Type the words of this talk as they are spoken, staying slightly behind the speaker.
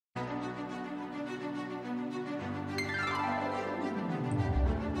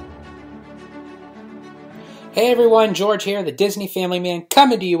Hey everyone, George here, the Disney Family Man,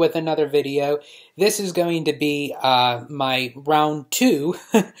 coming to you with another video. This is going to be my round 2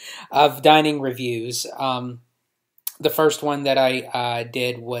 of dining reviews. The first one that I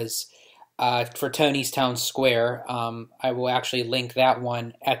did was for Tony's Town Square. I will actually link that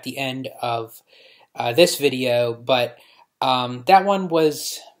one at the end of this video, but that one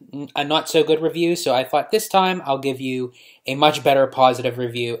was a not so good review, so I thought this time I'll give you a much better positive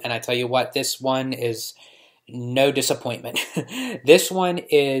review, and I tell you what, this one is no disappointment. This one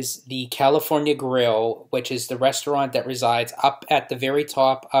is the California Grill, which is the restaurant that resides up at the very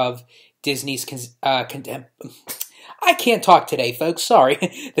top of Disney's I can't talk today, folks. Sorry.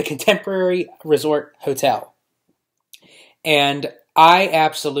 The Contemporary Resort Hotel. And I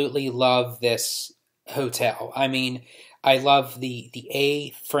absolutely love this hotel. I mean, I love the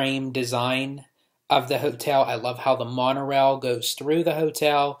A-frame design of the hotel. I love how the monorail goes through the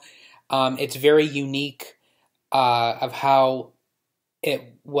hotel. It's very unique of how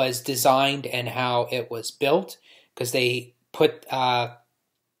it was designed and how it was built, because they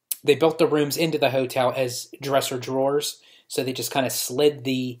built the rooms into the hotel as dresser drawers, so they just kind of slid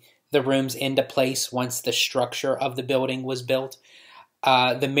the rooms into place once the structure of the building was built.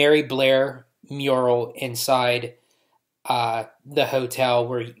 The Mary Blair mural inside the hotel,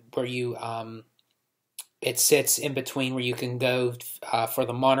 where you it sits in between where you can go for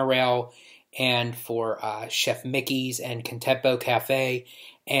the monorail and for Chef Mickey's and Contempo Cafe,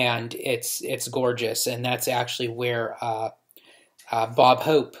 and it's gorgeous, and that's actually where Bob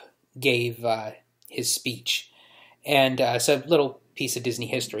Hope gave his speech, and so a little piece of Disney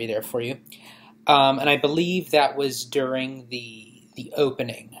history there for you, and I believe that was during the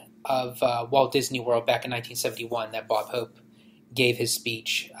opening of Walt Disney World back in 1971 that Bob Hope gave his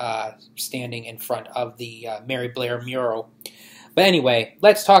speech, standing in front of the Mary Blair mural. But anyway,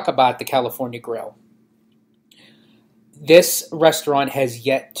 let's talk about the California Grill. This restaurant has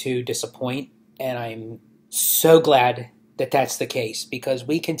yet to disappoint, and I'm so glad that that's the case, because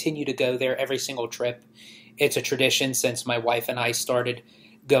we continue to go there every single trip. It's a tradition since my wife and I started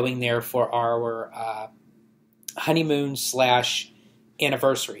going there for our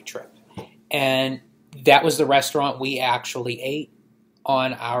honeymoon/anniversary trip. And that was the restaurant we actually ate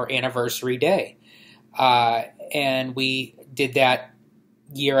on our anniversary day. And we did that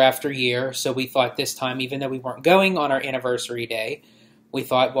year after year, so we thought this time, even though we weren't going on our anniversary day, we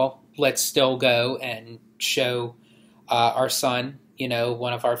thought, well, let's still go and show our son,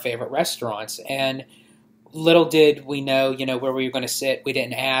 one of our favorite restaurants. And little did we know, where we were going to sit. We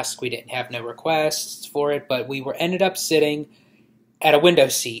didn't ask, we didn't have no requests for it, but we ended up sitting at a window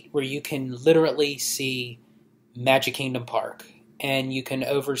seat where you can literally see Magic Kingdom Park, and you can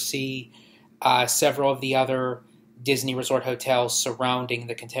oversee several of the other Disney Resort hotels surrounding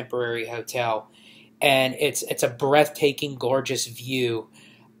the Contemporary Hotel, and it's a breathtaking, gorgeous view.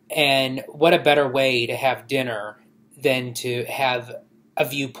 And what a better way to have dinner than to have a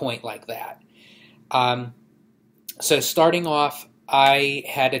viewpoint like that. So starting off, I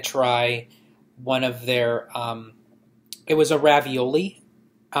had to try one of their. It was a ravioli.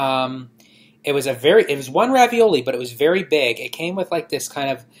 It was one ravioli, but it was very big. It came with like this kind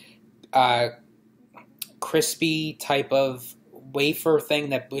of crispy type of wafer thing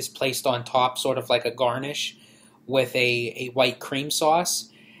that was placed on top, sort of like a garnish, with a white cream sauce,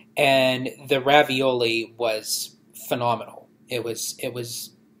 and the ravioli was phenomenal. It was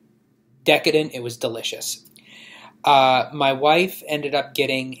decadent. It was delicious. My wife ended up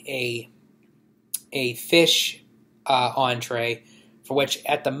getting a fish entree, for which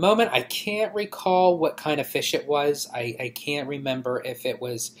at the moment I can't recall what kind of fish it was. I can't remember if it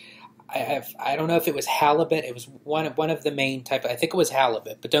was. I don't know if it was halibut. It was one of the main type. I think it was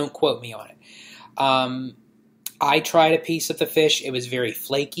halibut, but don't quote me on it. I tried a piece of the fish. It was very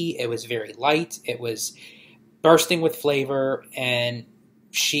flaky. It was very light. It was bursting with flavor, and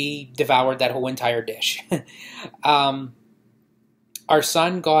she devoured that whole entire dish. Our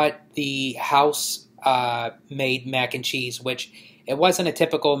son got the house made mac and cheese, which it wasn't a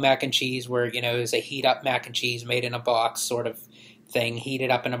typical mac and cheese where, it was a heat up mac and cheese made in a box sort of thing, heated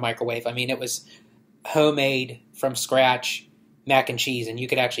up in a microwave. I mean, it was homemade from scratch mac and cheese, and you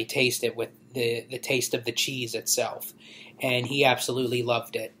could actually taste it with the taste of the cheese itself, and he absolutely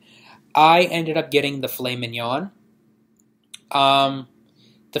loved it. I ended up getting the filet mignon. The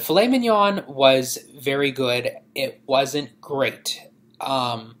filet mignon was very good. It wasn't great.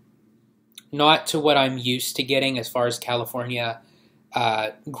 Not to what I'm used to getting as far as California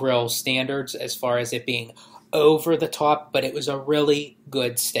grill standards, as far as it being over the top, but it was a really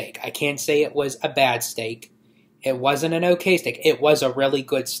good steak. I can't say it was a bad steak. It wasn't an okay steak. It was a really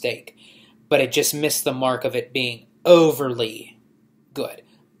good steak. but it just missed the mark of it being overly good.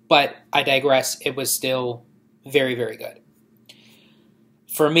 But I digress. It was still very, very good.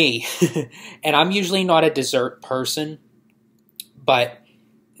 For me, and I'm usually not a dessert person, but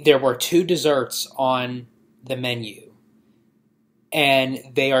there were 2 desserts on the menu. And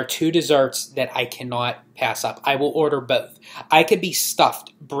they are 2 desserts that I cannot pass up. I will order both. I could be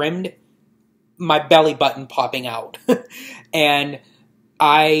stuffed, brimmed, my belly button popping out. And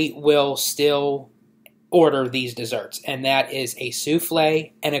I will still order these desserts. And that is a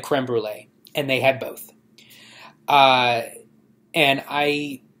souffle and a creme brulee. And they had both. And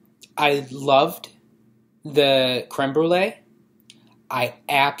I loved the creme brulee. I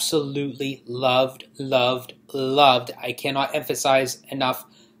absolutely loved, I cannot emphasize enough,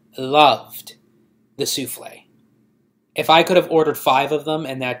 loved the souffle. If I could have ordered 5 of them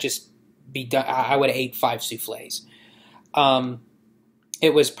and that just be done, I would have ate 5 souffles.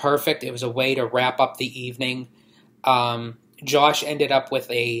 It was perfect. It was a way to wrap up the evening. Josh ended up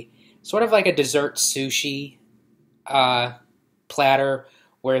with a sort of like a dessert sushi platter,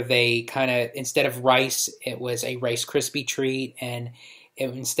 where they kind of, instead of rice, it was a Rice Krispie treat, and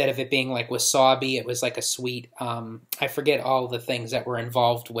instead of it being like wasabi, it was like a sweet, I forget all the things that were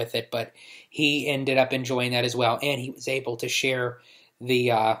involved with it, but he ended up enjoying that as well, and he was able to share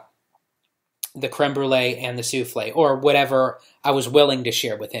the creme brulee and the souffle, or whatever I was willing to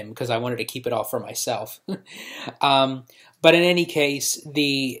share with him, because I wanted to keep it all for myself. But in any case,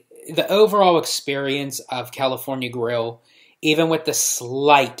 the overall experience of California Grill, even with the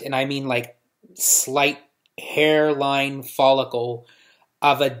slight, and I mean like slight hairline follicle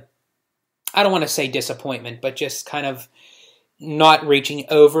of a, I don't want to say disappointment, but just kind of not reaching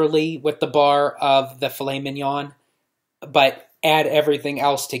overly with the bar of the filet mignon, but add everything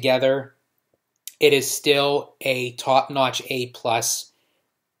else together, it is still a top-notch A+,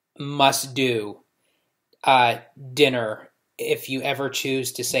 must-do dinner if you ever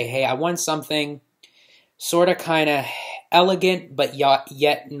choose to say, hey, I want something sort of kind of elegant, but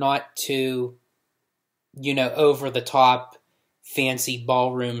yet not too, over the top, fancy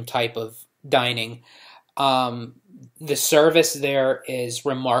ballroom type of dining. The service there is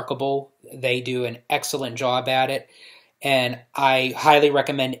remarkable. They do an excellent job at it. And I highly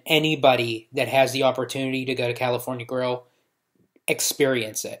recommend anybody that has the opportunity to go to California Grill,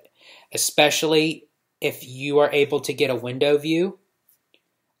 experience it. Especially if you are able to get a window view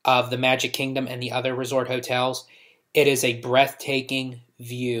of the Magic Kingdom and the other resort hotels. It is a breathtaking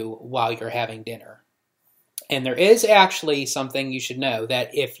view while you're having dinner. And there is actually something you should know, that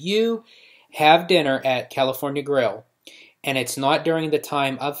if you have dinner at California Grill and it's not during the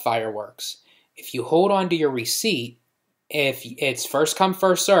time of fireworks, if you hold on to your receipt, if it's first come,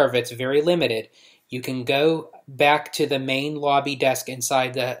 first serve, it's very limited, you can go back to the main lobby desk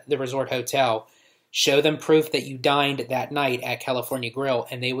inside the resort hotel, show them proof that you dined that night at California Grill,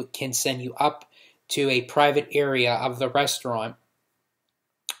 and they can send you up to a private area of the restaurant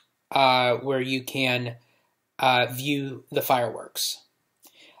where you can view the fireworks.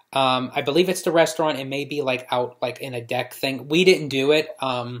 I believe it's the restaurant. It may be like out like in a deck thing. We didn't do it.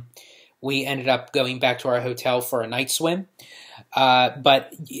 We ended up going back to our hotel for a night swim.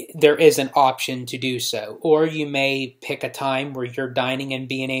 But there is an option to do so. Or you may pick a time where you're dining and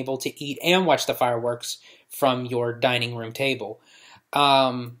being able to eat and watch the fireworks from your dining room table.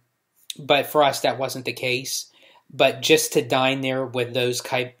 But for us, that wasn't the case. But just to dine there with those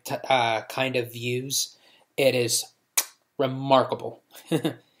kind of views, it is remarkable.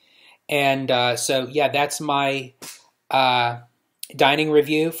 And so, yeah, that's my dining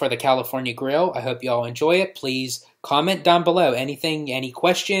review for the California Grill. I hope you all enjoy it. Please comment down below anything, any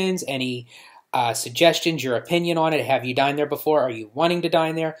questions, any suggestions, your opinion on it. Have you dined there before? Are you wanting to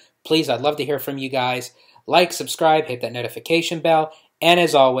dine there? Please, I'd love to hear from you guys. Like, subscribe, hit that notification bell. And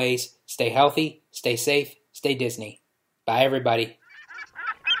as always, stay healthy, stay safe, stay Disney. Bye, everybody.